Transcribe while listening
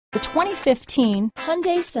The 2015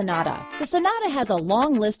 Hyundai Sonata. The Sonata has a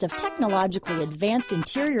long list of technologically advanced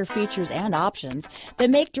interior features and options that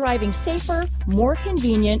make driving safer, more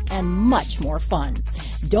convenient, and much more fun.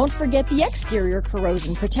 Don't forget the exterior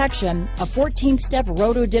corrosion protection, a 14-step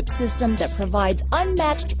roto-dip system that provides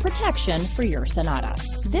unmatched protection for your Sonata.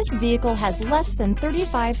 This vehicle has less than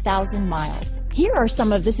 35,000 miles. Here are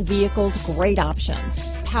some of this vehicle's great options: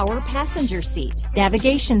 power passenger seat,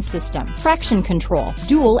 navigation system, traction control,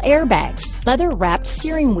 dual airbags, leather-wrapped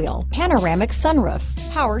steering wheel, panoramic sunroof,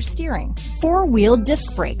 power steering, four-wheel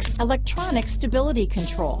disc brakes, electronic stability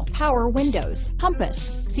control, power windows, compass,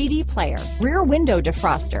 CD player, rear window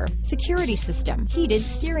defroster, security system, heated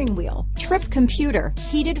steering wheel, trip computer,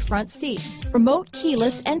 heated front seats, remote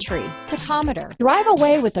keyless entry, tachometer. Drive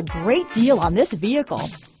away with a great deal on this vehicle.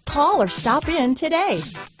 Call or stop in today.